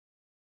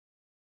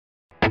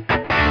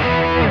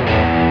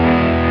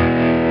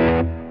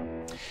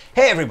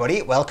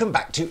everybody, welcome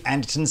back to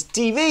Andertons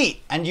TV.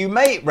 And you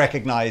may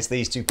recognize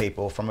these two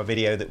people from a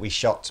video that we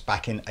shot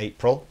back in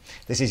April.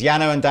 This is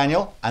Jano and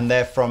Daniel, and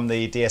they're from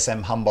the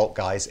DSM Humboldt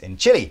guys in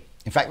Chile.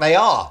 In fact, they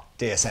are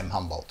DSM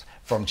Humboldt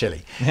from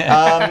Chile.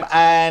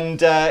 In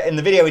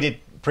the video we did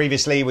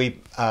previously, we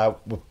were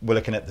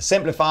looking at the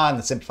Simplifier and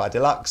the Simplifier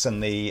Deluxe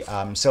and the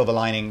Silver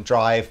Lining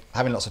Drive,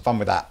 having lots of fun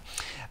with that.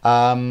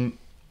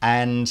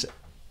 And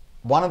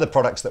one of the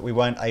products that we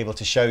weren't able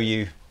to show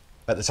you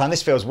at the time,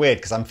 this feels weird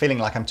because I'm feeling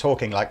like I'm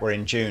talking like we're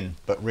in June,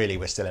 but really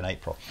we're still in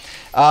April.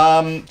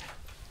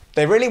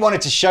 They really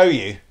wanted to show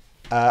you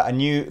a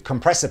new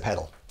compressor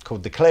pedal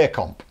called the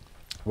ClearComp,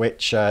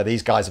 which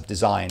these guys have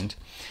designed,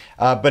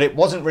 but it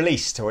wasn't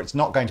released, or it's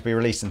not going to be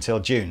released until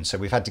June, so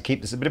we've had to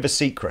keep this a bit of a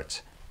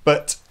secret.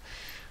 But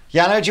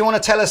Jano, do you want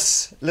to tell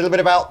us a little bit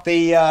about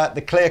the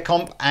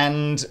ClearComp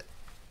and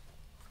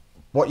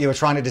what you were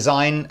trying to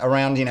design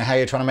around, you know, how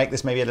you're trying to make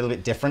this maybe a little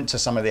bit different to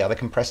some of the other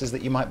compressors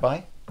that you might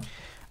buy?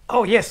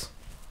 Oh, yes.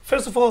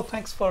 First of all,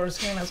 thanks for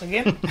seeing us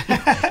again.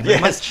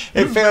 Yes,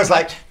 it feels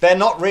like they're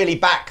not really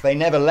back. They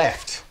never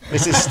left.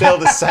 This is still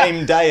the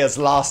same day as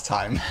last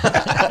time.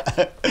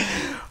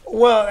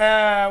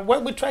 Well,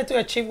 what we tried to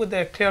achieve with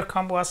the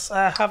ClearComp was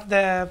have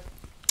the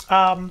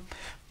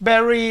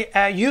very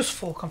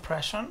useful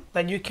compression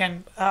that you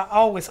can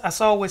always, as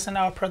always in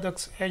our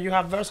products, you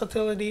have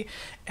versatility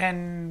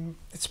and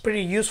it's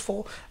pretty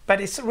useful,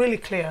 but it's really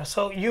clear.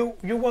 So you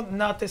won't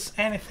notice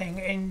anything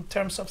in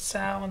terms of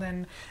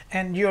sound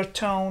and your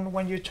tone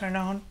when you turn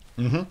on,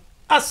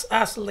 as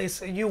at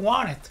least you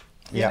want it,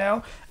 you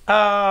know.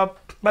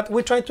 But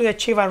we try to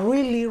achieve a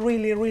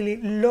really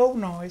low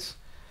noise.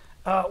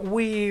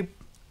 We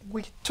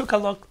took a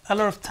lot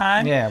of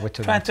time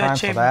trying to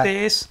achieve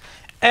this.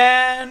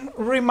 And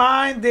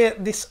remind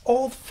these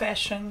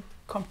old-fashioned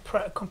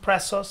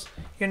compressors,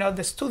 you know,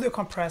 the studio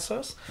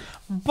compressors,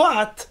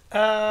 but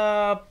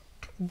really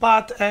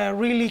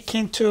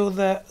keen to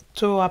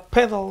a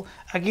pedal,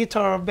 a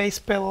guitar or bass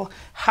pedal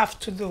have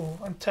to do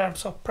in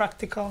terms of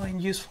practical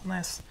and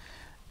usefulness,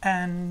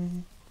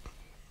 and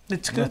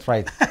it's good. That's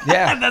right.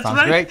 Yeah, that's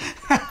sounds great.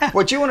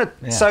 Well, do you want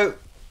to? So,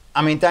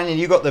 I mean, Daniel,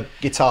 you got the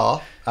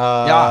guitar,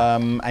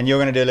 and you're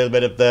going to do a little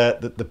bit of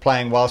the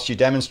playing whilst you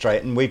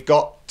demonstrate. And we've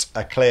got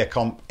a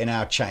ClearComp in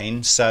our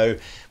chain, so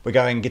we're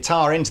going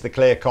guitar into the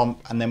ClearComp,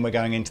 and then we're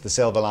going into the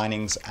Silver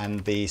Linings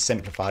and the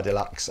Simplifier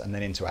Deluxe, and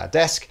then into our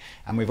desk.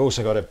 And we've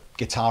also got a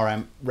guitar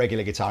amp,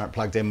 regular guitar amp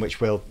plugged in, which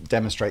we'll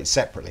demonstrate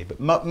separately. But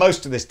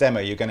most of this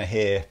demo you're going to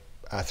hear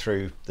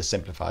through the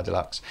Simplifier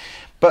Deluxe.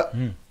 But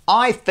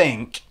I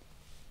think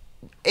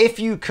if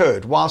you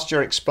could, whilst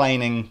you're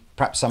explaining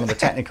perhaps some of the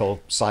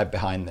technical side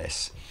behind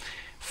this,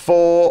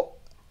 for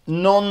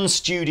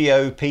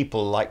non-studio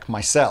people like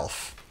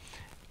myself,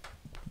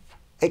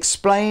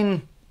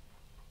 explain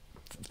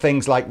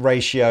things like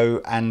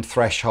ratio and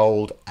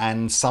threshold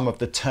and some of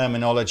the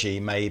terminology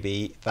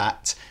maybe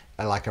that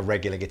like a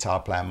regular guitar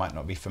player might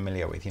not be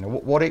familiar with. You know,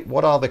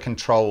 what are the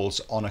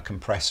controls on a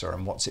compressor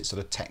and what's it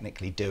sort of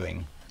technically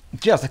doing?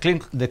 Yes, the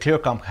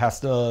ClearComp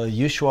has the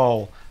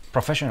usual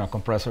professional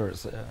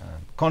compressors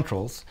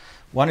controls.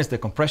 One is the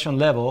compression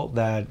level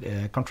that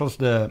controls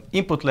the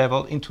input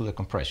level into the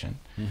compression.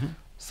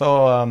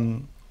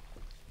 So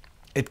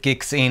it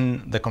kicks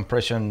in the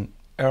compression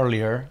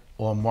earlier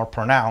or more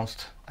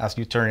pronounced as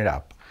you turn it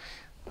up.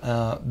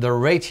 The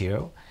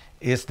ratio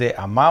is the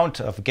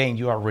amount of gain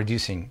you are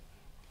reducing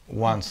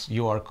once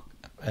you are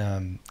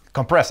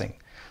compressing.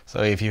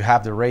 So if you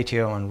have the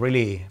ratio on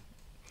really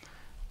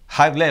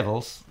high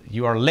levels,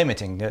 you are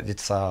limiting.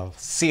 It's a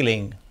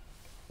ceiling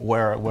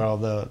where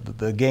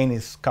the gain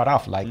is cut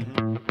off. Like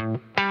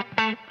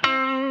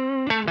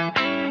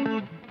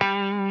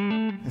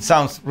it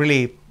sounds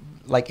really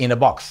like in a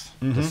box.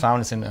 The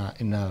sound is in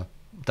a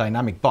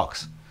dynamic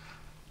box.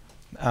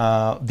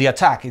 The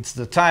attack, it's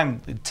the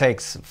time it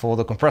takes for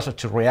the compressor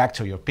to react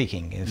to your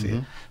picking.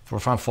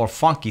 For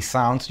funky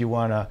sounds, you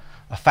want a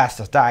fast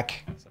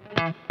attack.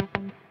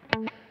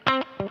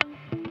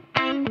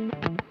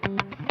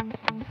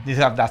 These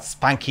have that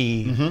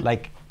spanky,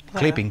 like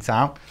clipping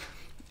sound.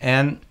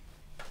 And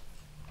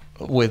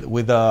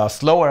with a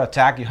slower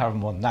attack, you have a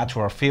more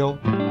natural feel.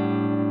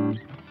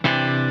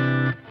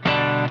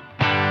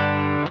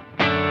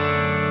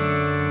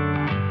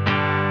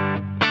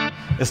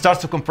 It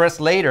starts to compress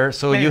later,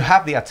 so you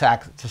have the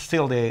attack, to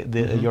still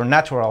your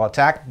natural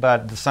attack,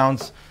 but the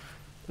sounds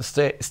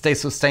stay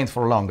sustained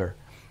for longer.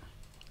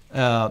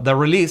 The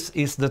release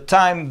is the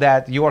time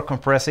that you are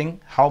compressing,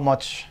 how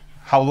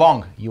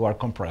long you are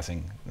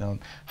compressing,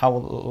 how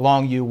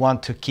long you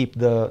want to keep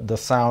the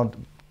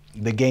sound,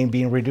 the gain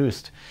being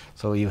reduced.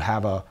 So you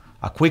have a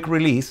quick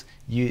release,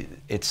 you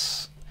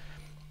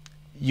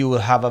will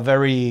have a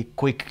very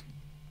quick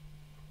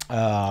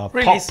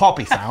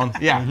poppy sound.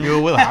 Yeah,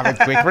 you will have a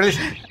quick release.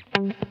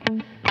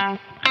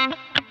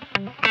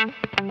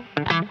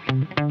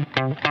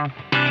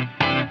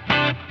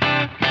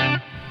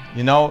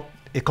 You know,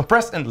 it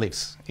compresses and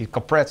leaves. It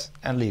compresses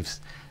and leaves.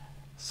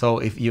 So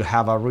if you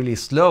have a really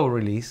slow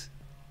release,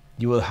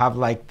 you will have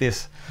like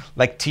this,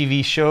 like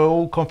TV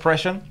show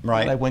compression,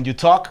 right? Like when you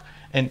talk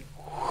and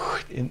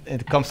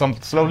it comes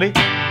on slowly.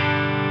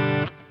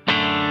 I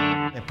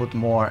put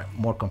more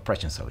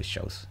compression so it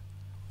shows.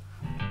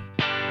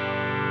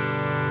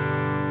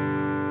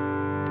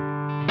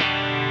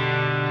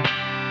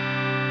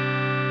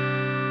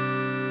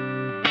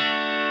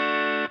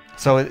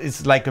 So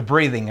it's like a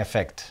breathing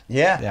effect.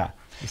 Yeah. Yeah.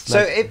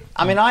 So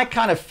I mean, I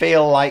kind of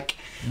feel like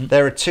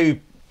there are two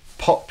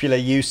popular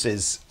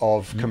uses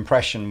of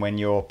compression when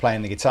you're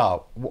playing the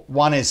guitar.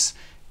 One is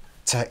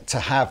to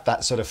have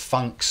that sort of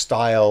funk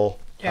style,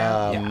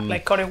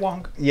 like Corey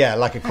Wong. Yeah,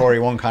 like a Corey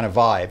Wong kind of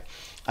vibe.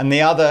 And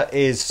the other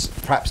is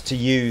perhaps to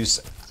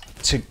use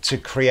to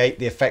create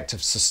the effect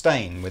of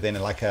sustain within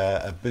like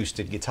a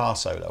boosted guitar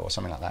solo or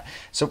something like that.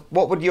 So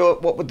what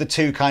would the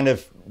two kind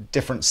of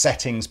different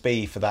settings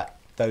be for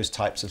those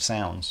types of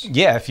sounds?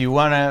 Yeah, if you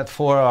want it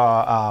for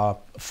a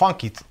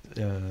funky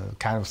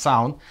kind of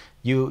sound,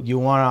 you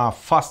want a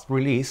fast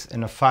release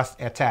and a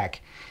fast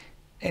attack,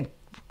 and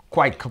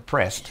quite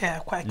compressed. Yeah,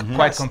 quite compressed.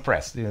 Quite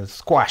compressed,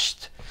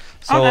 squashed.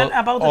 So then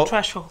about the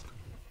threshold.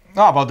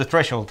 Oh, about the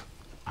threshold.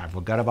 I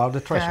forgot about the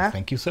threshold. Yeah.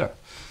 Thank you, sir.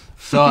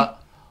 So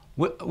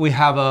we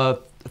have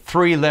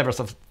 3 levels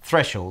of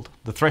threshold.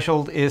 The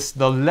threshold is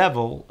the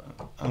level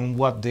and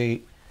what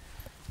the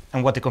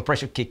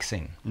compressor kicks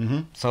in.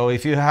 So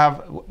if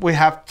we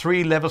have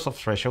 3 levels of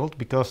threshold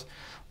because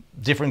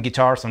different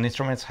guitars and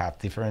instruments have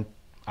different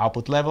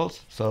output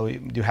levels. So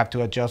you have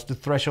to adjust the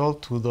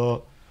threshold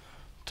to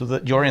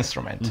your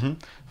instrument.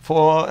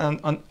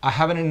 I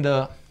have it in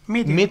the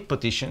mid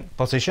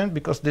position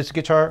because this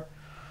guitar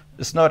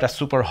is not a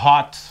super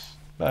hot,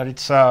 but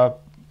it's a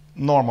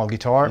normal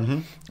guitar.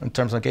 In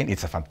terms of gain,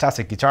 it's a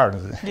fantastic guitar.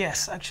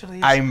 Yes,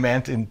 actually. I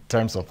meant in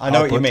terms of I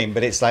know output. what you mean,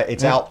 but it's like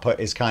its output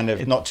is kind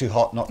of not too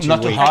hot, not too Not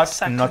weak. too hot,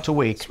 Exactly. not too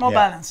weak. Small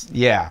balance.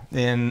 Yeah,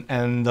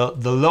 and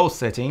the low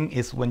setting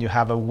is when you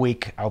have a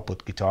weak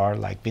output guitar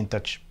like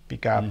vintage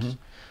pickups.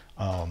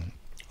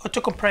 Or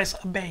to compress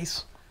a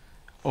bass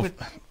with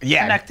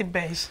an active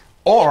bass.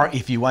 Or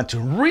if you want to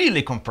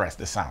really compress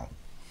the sound.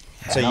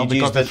 So you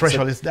because the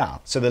threshold is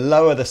down. So the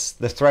lower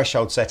the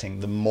threshold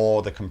setting, the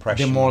more the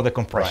compression. The more the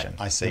compression.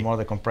 Right, I see. The more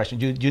the compression.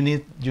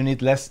 You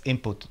need less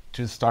input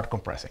to start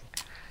compressing.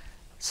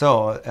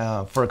 So,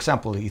 for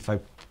example, if I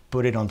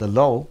put it on the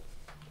low,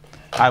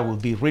 I will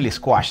be really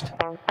squashed.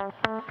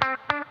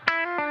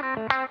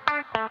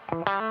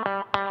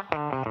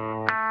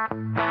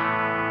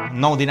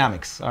 No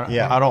dynamics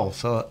at all.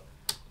 So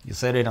you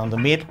set it on the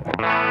mid.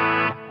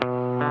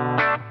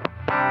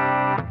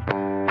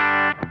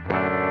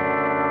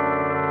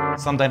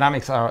 Some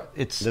dynamics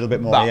it's a little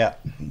bit more,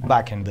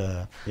 back in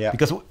the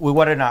because we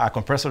wanted a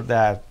compressor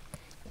that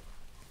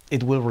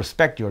it will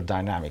respect your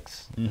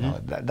dynamics. You know,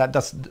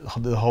 that's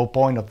the whole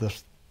point of the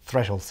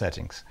threshold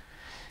settings.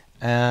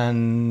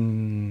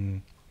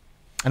 And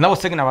I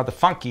was thinking about the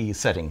funky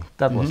setting.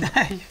 That was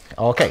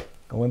okay.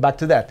 Going back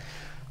to that,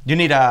 you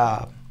need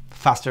a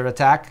faster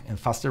attack and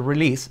faster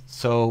release,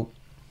 so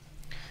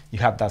you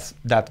have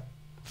that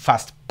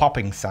fast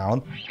popping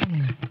sound.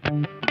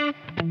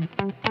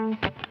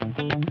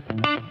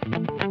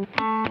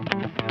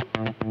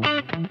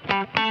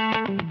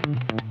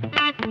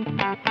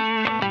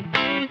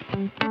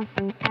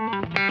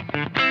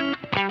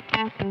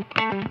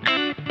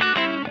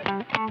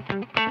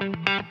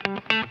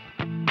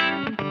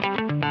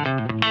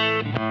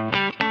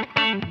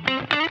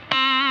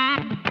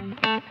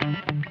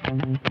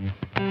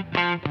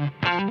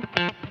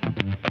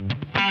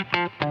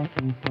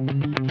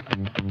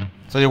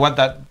 So you want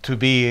that to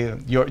be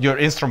your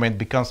instrument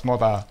becomes more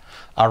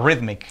a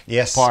rhythmic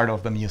part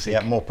of the music.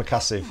 Yeah, more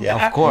percussive.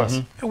 Yeah, of course.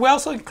 We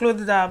also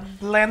included a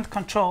blend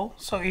control.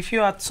 So if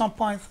you at some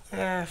point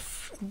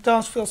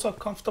don't feel so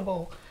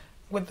comfortable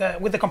with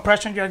the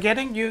compression you're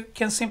getting, you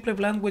can simply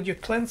blend with your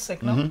cleanse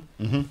signal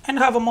and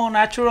have a more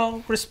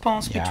natural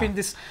response between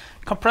this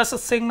compressor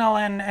signal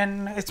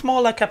and it's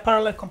more like a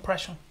parallel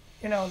compression.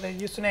 You know, they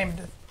used to name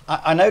it.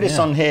 I noticed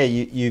on here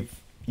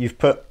you've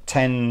put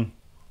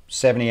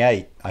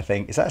 1078. I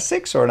think is that a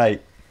 6 or an 8?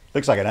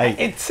 Looks like an 8.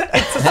 It's a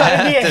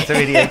 78.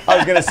 78. I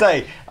was going to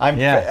say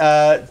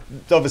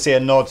obviously a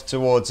nod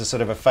towards a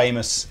sort of a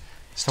famous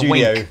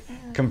studio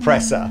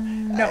compressor.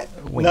 No.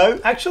 No?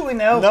 Actually,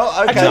 no. No?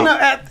 Okay. Actually,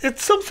 no,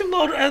 it's something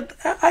more.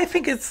 I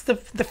think it's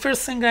the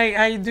first thing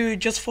I do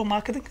just for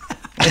marketing.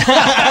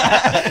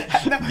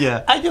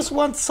 I just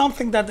want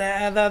something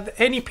that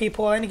any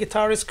people, any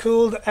guitarist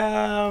could,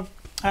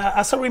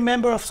 as a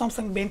remember of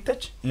something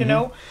vintage, you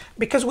know,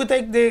 because we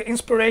take the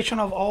inspiration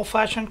of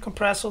old-fashioned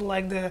compressor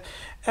like the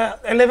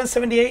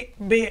 1178,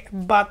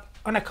 but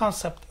on a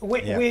concept.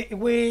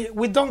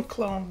 We don't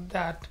clone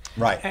that.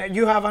 Right.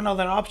 You have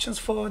another options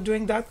for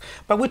doing that,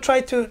 but we try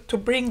to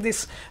bring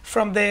this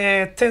from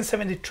the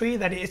 1073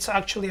 that it's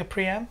actually a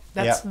preamp.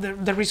 That's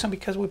the reason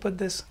because we put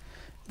this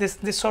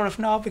sort of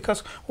knob,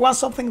 because we want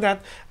something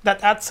that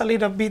adds a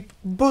little bit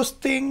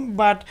boosting,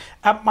 but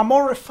a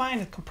more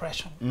refined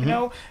compression. You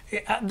know,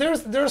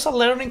 there's a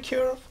learning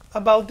curve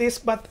about this,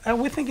 but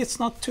we think it's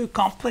not too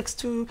complex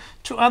to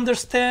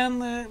understand.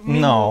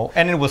 No,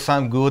 and it will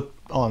sound good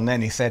on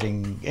any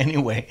setting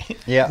anyway.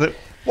 Yeah.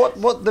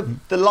 What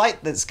the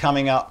light that's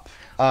coming up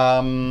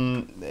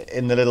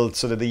in the little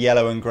sort of the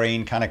yellow and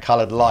green kind of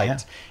coloured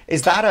light,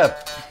 is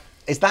that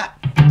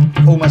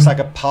almost like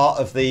a part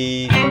of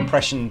the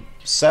compression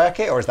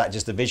circuit, or is that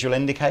just a visual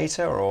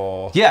indicator?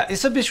 Or yeah,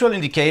 it's a visual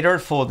indicator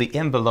for the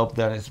envelope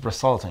that is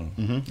resulting.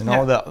 You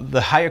know,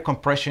 the higher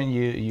compression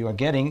you are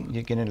getting,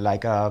 you're getting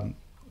like a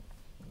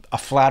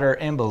flatter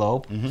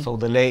envelope, so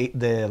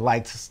the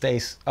light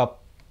stays up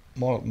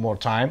more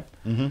time,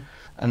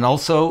 and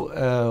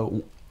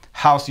also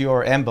how's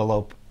your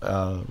envelope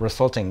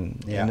resulting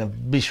in a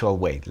visual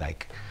way,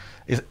 like.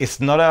 It's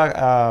not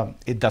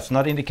it does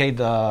not indicate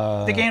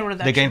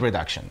the gain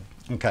reduction.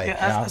 Okay.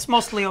 Yeah, as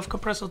mostly of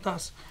compressor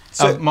does.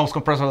 So most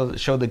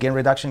compressors show the gain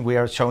reduction. We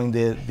are showing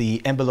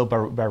the envelope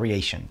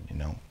variation. You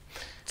know.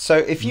 So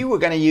if you were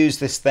going to use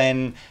this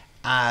then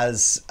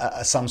as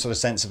some sort of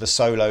sense of a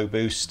solo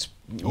boost,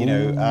 you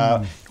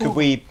know, could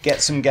we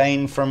get some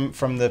gain from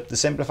the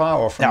simplifier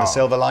or from the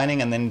silver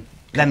lining, and then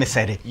let me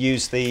set it.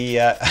 Use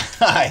the.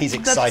 He's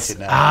excited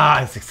now.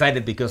 He's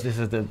excited because this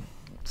is the.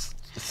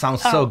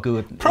 Sounds so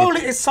good.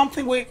 Probably it's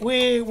something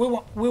we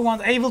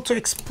want able to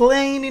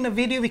explain in a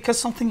video, because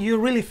something you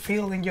really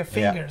feel in your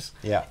fingers.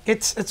 Yeah.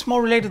 It's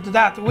more related to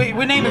that. We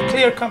named it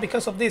ClearComp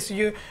because of this.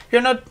 You're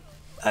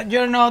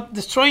not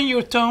destroying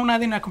your tone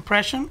adding a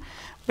compression,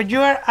 but you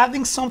are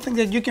adding something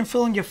that you can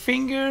feel in your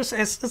fingers.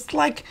 It's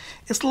like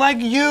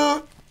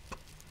you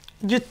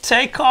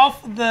take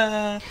off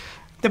the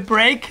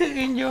brake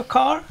in your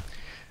car.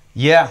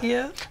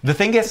 Yeah. The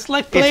thing is,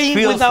 like it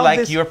feels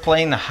like you're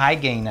playing a high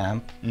gain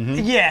amp,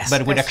 yes,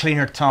 but with a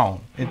cleaner tone.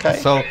 Okay.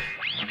 So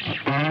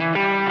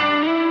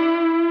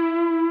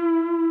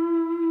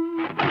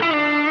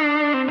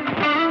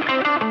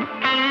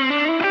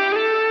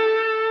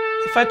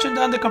if I turn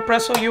down the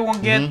compressor, you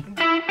won't get.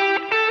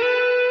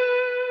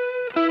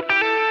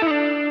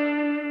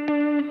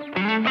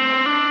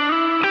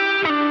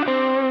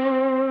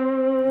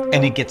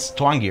 And it gets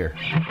twangier.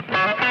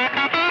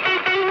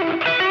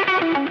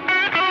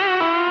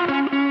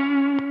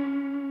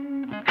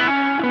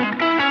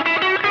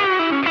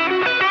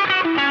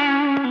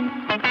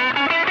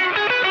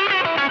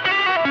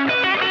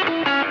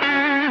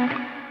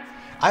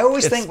 I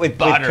always think with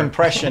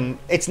compression,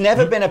 it's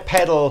never been a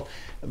pedal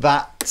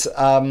that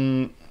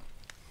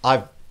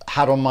I've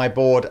had on my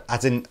board,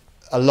 as in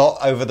a lot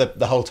over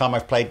the whole time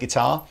I've played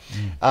guitar.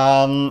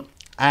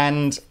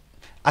 And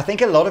I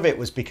think a lot of it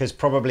was because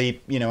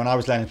probably, you know, when I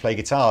was learning to play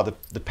guitar,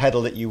 the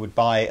pedal that you would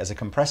buy as a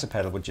compressor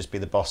pedal would just be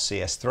the Boss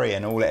CS3,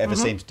 and all it ever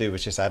seemed to do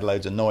was just add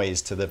loads of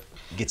noise to the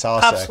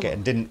guitar circuit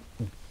and didn't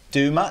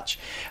do much.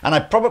 And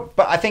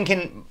but I think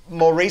in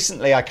more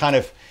recently,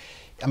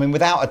 I mean,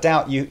 without a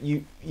doubt,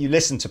 you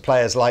listen to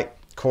players like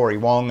Corey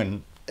Wong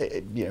and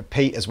you know,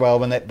 Pete as well,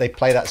 when they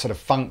play that sort of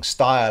funk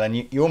style, and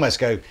you almost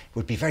go, it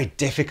would be very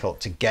difficult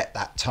to get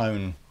that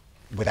tone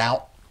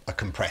without a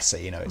compressor,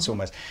 you know. It's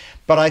almost,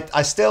 but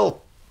I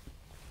still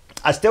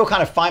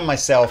kind of find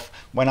myself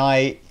when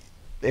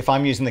if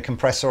I'm using the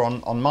compressor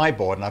on my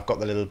board, and I've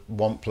got the little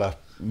Wampler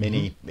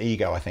Mini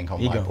Ego, I think,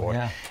 on my board,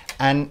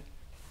 and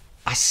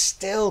I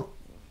still.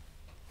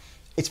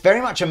 It's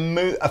very much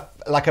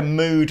like a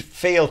mood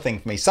feel thing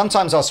for me.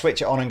 Sometimes I'll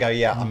switch it on and go,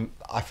 yeah,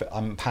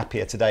 I'm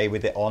happier today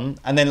with it on.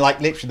 And then like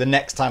literally the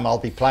next time I'll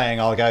be playing,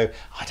 I'll go,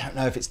 I don't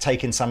know if it's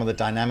taken some of the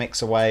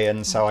dynamics away.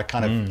 And so I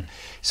kind of,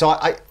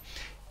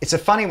 it's a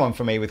funny one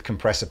for me with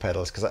compressor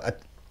pedals, because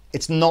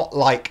it's not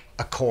like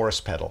a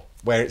chorus pedal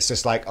where it's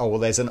just like, oh, well,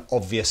 there's an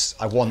obvious,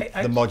 I want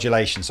the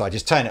modulation. So I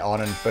just turn it on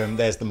and boom,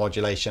 there's the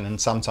modulation.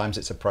 And sometimes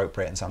it's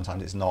appropriate and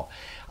sometimes it's not.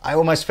 I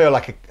almost feel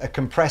like a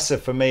compressor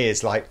for me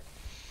is like,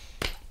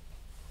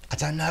 I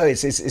don't know.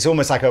 It's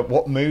almost like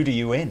what mood are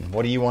you in?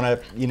 What do you want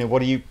to, you know,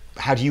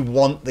 how do you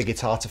want the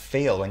guitar to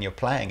feel when you're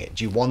playing it?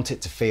 Do you want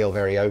it to feel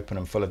very open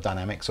and full of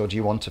dynamics, or do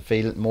you want to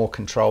feel it more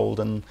controlled?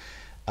 And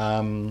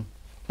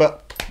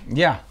but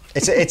yeah,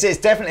 it's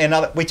definitely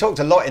another. We talked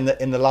a lot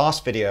in the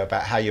last video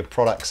about how your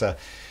products are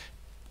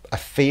a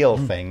feel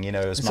thing, you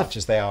know, as much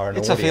as they are an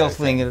audio thing. It's a feel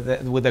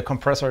thing with the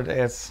compressor.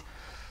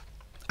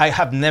 I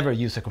have never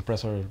used a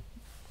compressor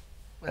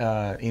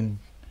in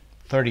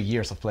 30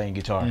 years of playing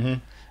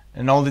guitar.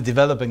 And only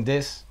developing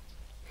this,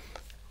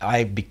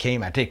 I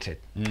became addicted.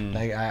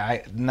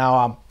 Like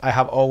now I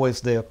have always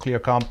the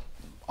ClearComp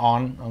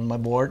on my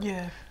board.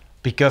 Yeah.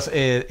 Because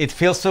it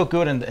feels so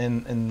good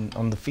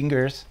on the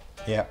fingers.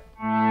 Yeah.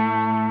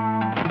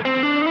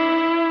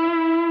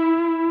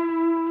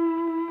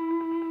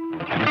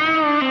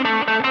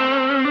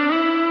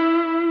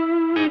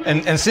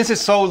 And since it's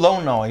so low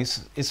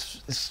noise,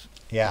 it's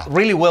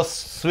really well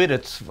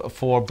suited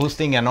for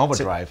boosting and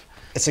overdrive.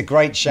 It's a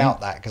great shout,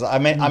 that, because I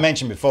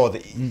mentioned before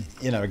that,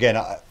 you know, again,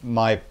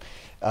 my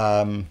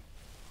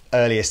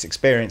earliest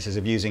experiences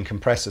of using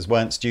compressors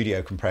weren't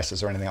studio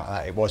compressors or anything like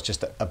that. It was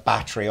just a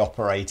battery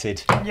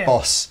operated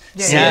Boss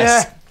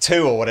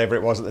CS2 or whatever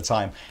it was at the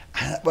time.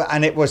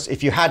 And it was,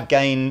 if you had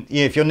gain,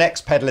 if your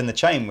next pedal in the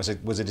chain was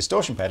a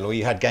distortion pedal, or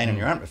you had gain on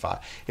your amplifier,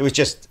 it was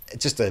just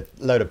a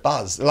load of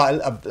buzz,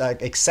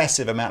 like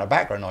excessive amount of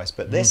background noise.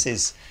 But this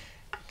is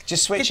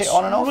just switch it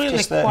on and off. Really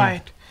just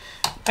quiet.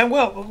 And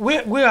well,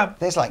 we are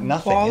there's like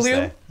nothing, volume. is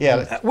there?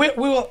 Yeah.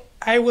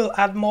 I will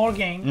add more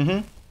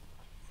gain.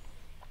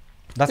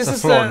 That's this a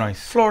is floor the noise.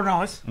 Floor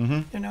noise.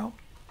 You know.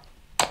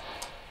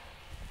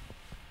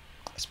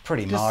 It's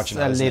pretty Just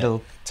marginal. a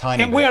little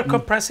tiny. And we are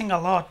compressing a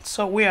lot,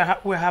 so we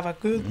have a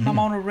good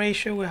amount of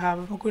ratio. We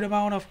have a good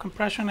amount of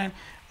compression, and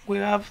we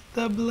have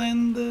the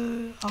blend.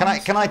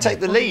 Can I take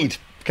the lead?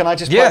 Can I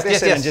just Yes, plug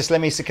this yes, in yes. and just let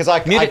me see? Because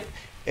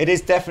it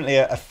is definitely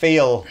a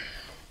feel.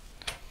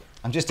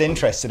 I'm just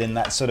interested in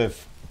that sort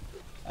of.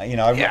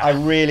 I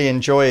really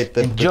enjoyed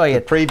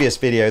the previous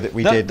video that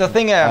we did. The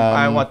thing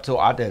I want to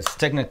add is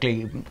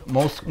technically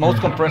most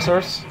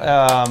compressors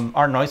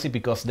are noisy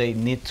because they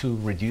need to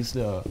reduce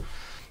the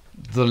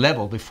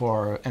level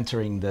before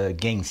entering the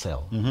gain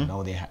cell. You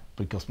know,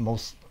 because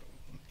most,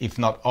 if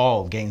not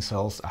all, gain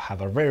cells have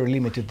a very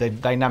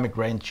limited dynamic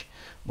range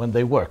when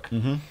they work.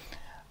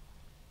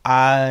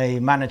 I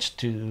managed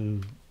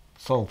to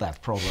solve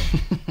that problem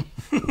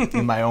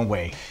in my own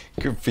way.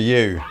 Good for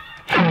you.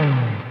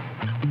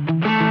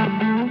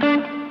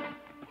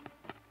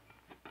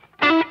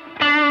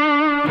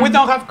 We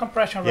don't have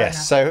compression right now.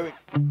 So.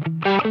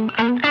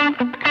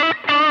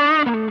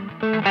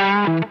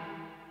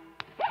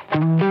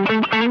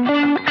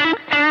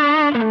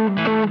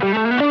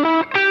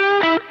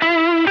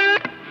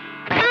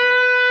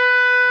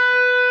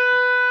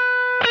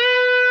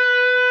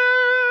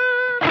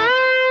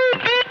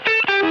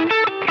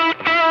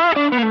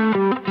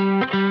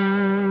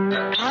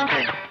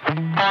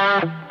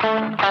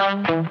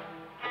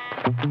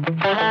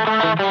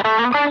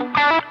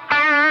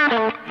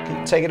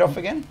 Take it off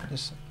again.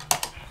 Just...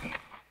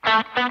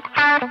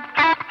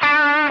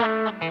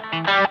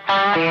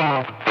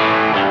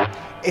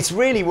 It's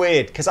really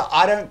weird because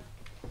I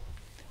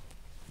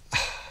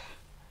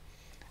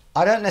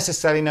don't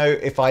necessarily know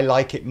if I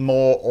like it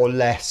more or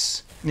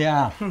less.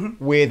 Yeah.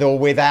 With or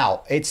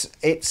without.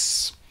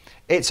 It's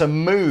a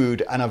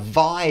mood and a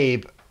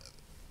vibe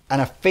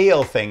and a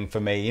feel thing for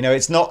me. You know,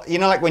 it's not,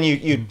 like when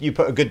you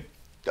put a good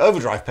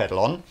overdrive pedal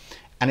on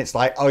and it's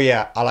like, oh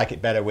yeah, I like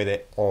it better with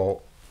it, or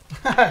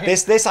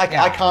this I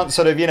can't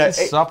sort of,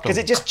 because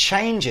it just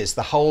changes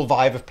the whole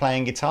vibe of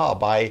playing guitar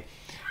by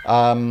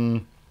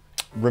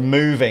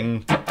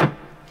removing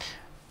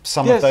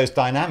some of those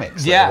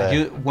dynamics.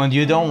 Yeah, when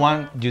you don't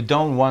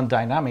want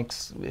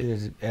dynamics,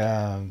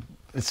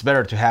 it's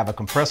better to have a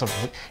compressor.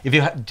 If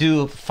you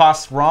do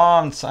fast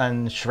runs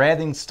and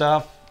shredding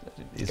stuff,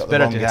 it's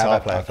better to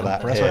have a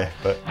compressor.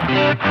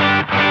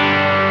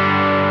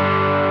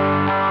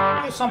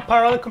 Some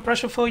parallel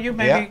compression for you.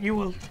 Maybe you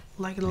will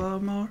like it a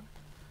little more.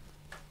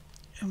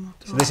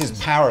 So this is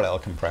parallel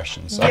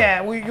compression. So.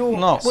 Yeah,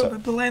 we're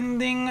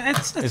blending.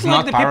 It's like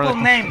not the people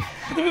name.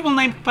 The people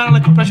name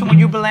parallel compression when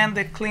you blend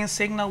the clean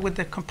signal with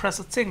the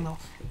compressed signal.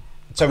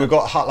 So we've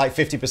got like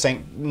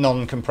 50%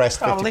 non-compressed,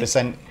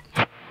 50%.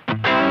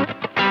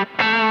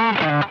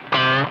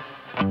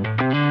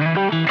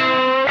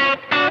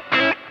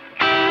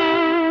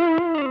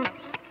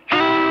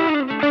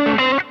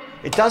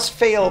 It does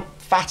feel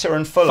fatter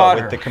and fuller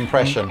with the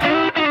compression.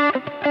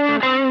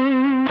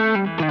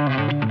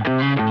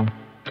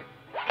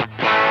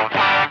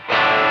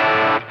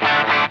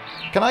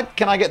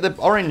 Can I get the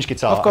orange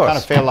guitar? Of course. I kind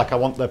of feel like I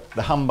want the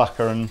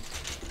humbucker and...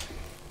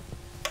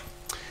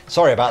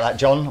 Sorry about that,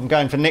 John. I'm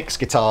going for Nick's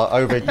guitar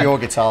over your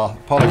guitar.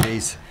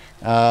 Apologies.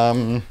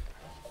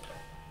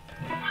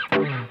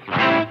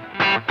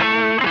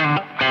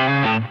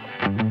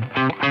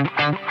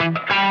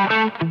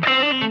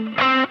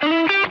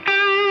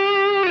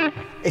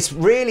 It's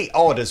really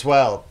odd as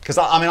well, because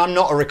I'm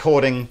not a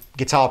recording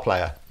guitar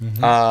player.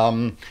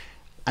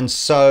 And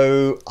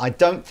so I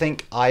don't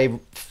think I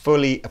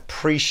fully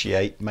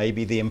appreciate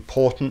maybe the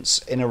importance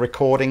in a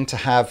recording to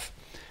have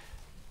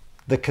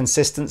the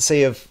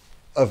consistency of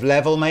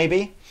level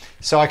maybe.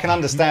 So I can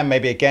understand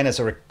maybe again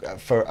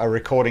for a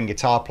recording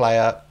guitar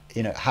player,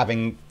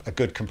 having a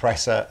good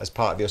compressor as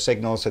part of your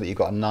signal so that you've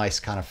got a nice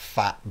kind of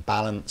fat,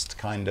 balanced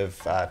kind of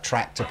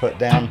track to put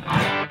down.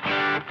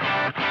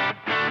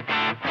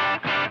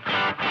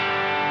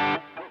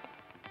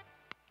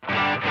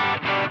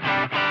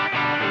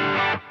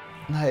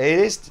 No,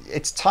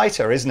 it's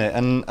tighter, isn't it?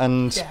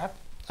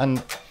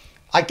 And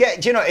I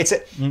get,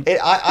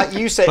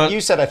 you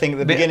said I think at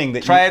the beginning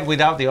that try it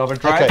without the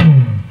overdrive.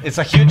 Okay. It's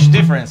a huge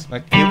difference.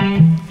 Like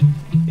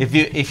if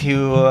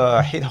you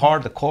hit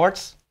hard the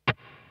chords.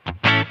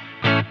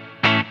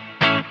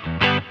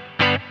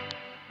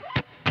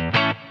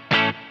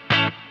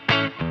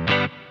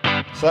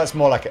 So that's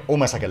more like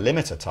almost like a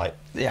limiter type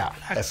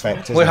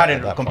effect. We had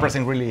it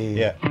compressing really.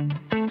 Yeah.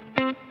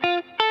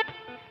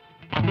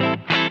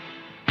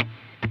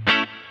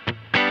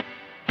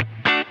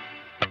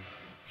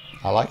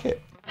 I like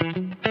it.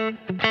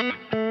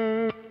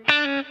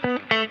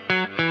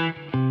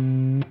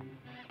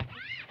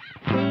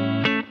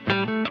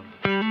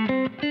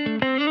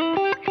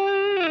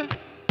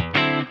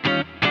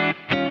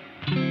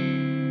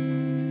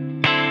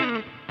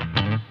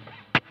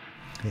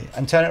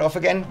 And turn it off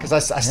again, because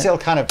I still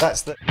kind of,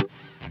 that's the...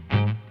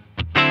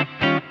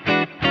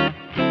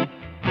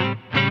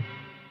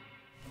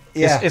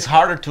 Yeah. It's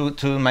harder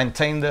to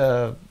maintain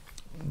the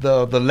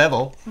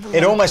level.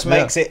 It almost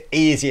makes it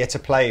easier to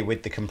play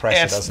with the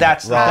compressor, doesn't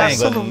that's it?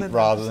 the thing.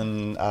 Rather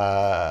than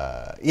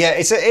yeah,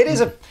 it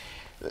is a.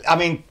 I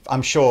mean,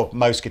 I'm sure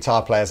most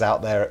guitar players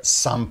out there at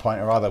some point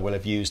or other will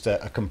have used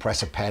a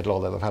compressor pedal,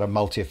 or they'll have had a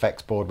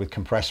multi-effects board with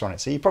compressor on it.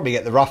 So you probably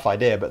get the rough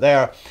idea. But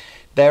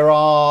there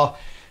are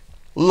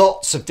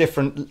lots of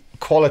different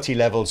quality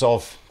levels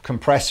of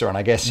compressor, and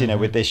I guess you know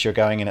with this you're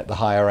going in at the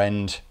higher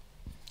end.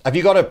 Have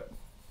you got a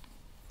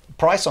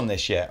price on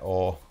this yet,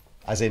 or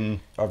as in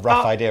a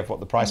rough idea of what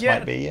the price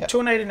might be? Yeah,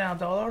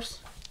 $289.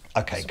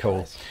 Okay,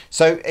 cool.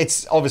 So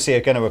it's obviously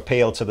going to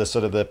appeal to the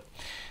sort of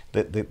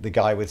the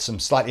guy with some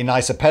slightly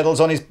nicer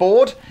pedals on his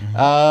board.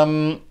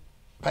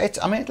 But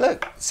I mean,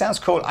 look, it sounds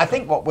cool. I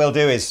think what we'll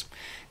do is,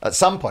 at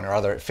some point or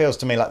other, it feels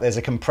to me like there's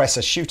a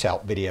compressor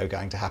shootout video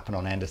going to happen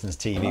on Andertons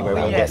TV where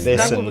we'll get this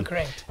that and would be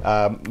great.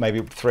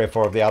 Maybe 3 or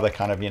 4 of the other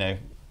kind of, you know,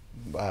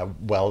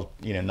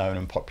 known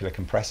and popular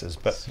compressors.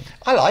 But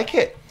I like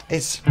it.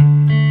 It's.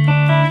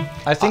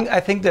 I think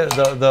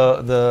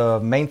the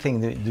main thing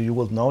that you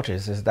will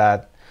notice is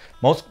that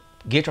most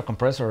guitar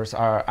compressors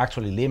are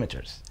actually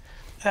limiters.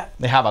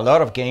 They have a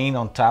lot of gain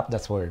on top.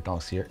 That's where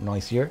it's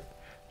noisier,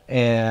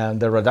 and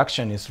the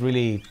reduction is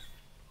really,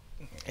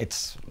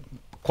 it's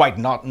quite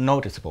not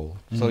noticeable.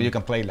 So you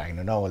can play like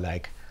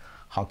like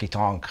honky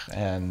tonk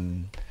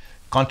and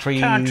country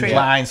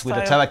lines with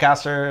the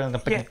Telecaster and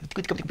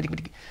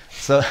the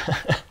so.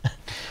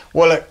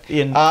 Well, look,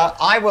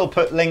 I will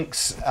put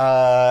links in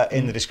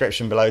the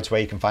description below to where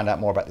you can find out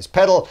more about this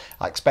pedal.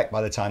 I expect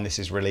by the time this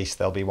is released,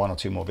 there'll be 1 or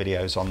 2 more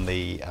videos on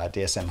the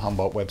DSM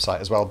Humboldt website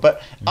as well.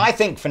 But I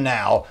think for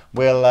now,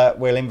 we'll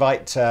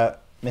invite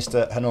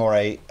Mr.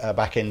 Honore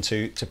back in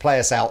to play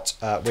us out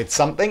with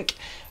something.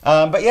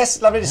 But yes,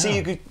 lovely to see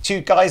you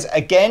 2 guys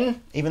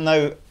again, even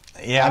though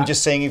I'm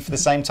just seeing you for the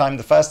same time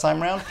the first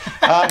time round.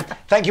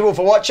 Thank you all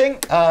for watching,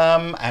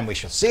 and we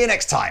shall see you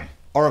next time.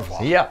 Au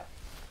revoir. Yeah.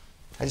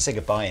 I just say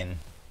goodbye in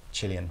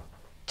Chilean.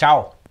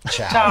 Ciao.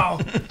 Ciao. Ciao.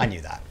 I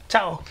knew that.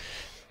 Ciao.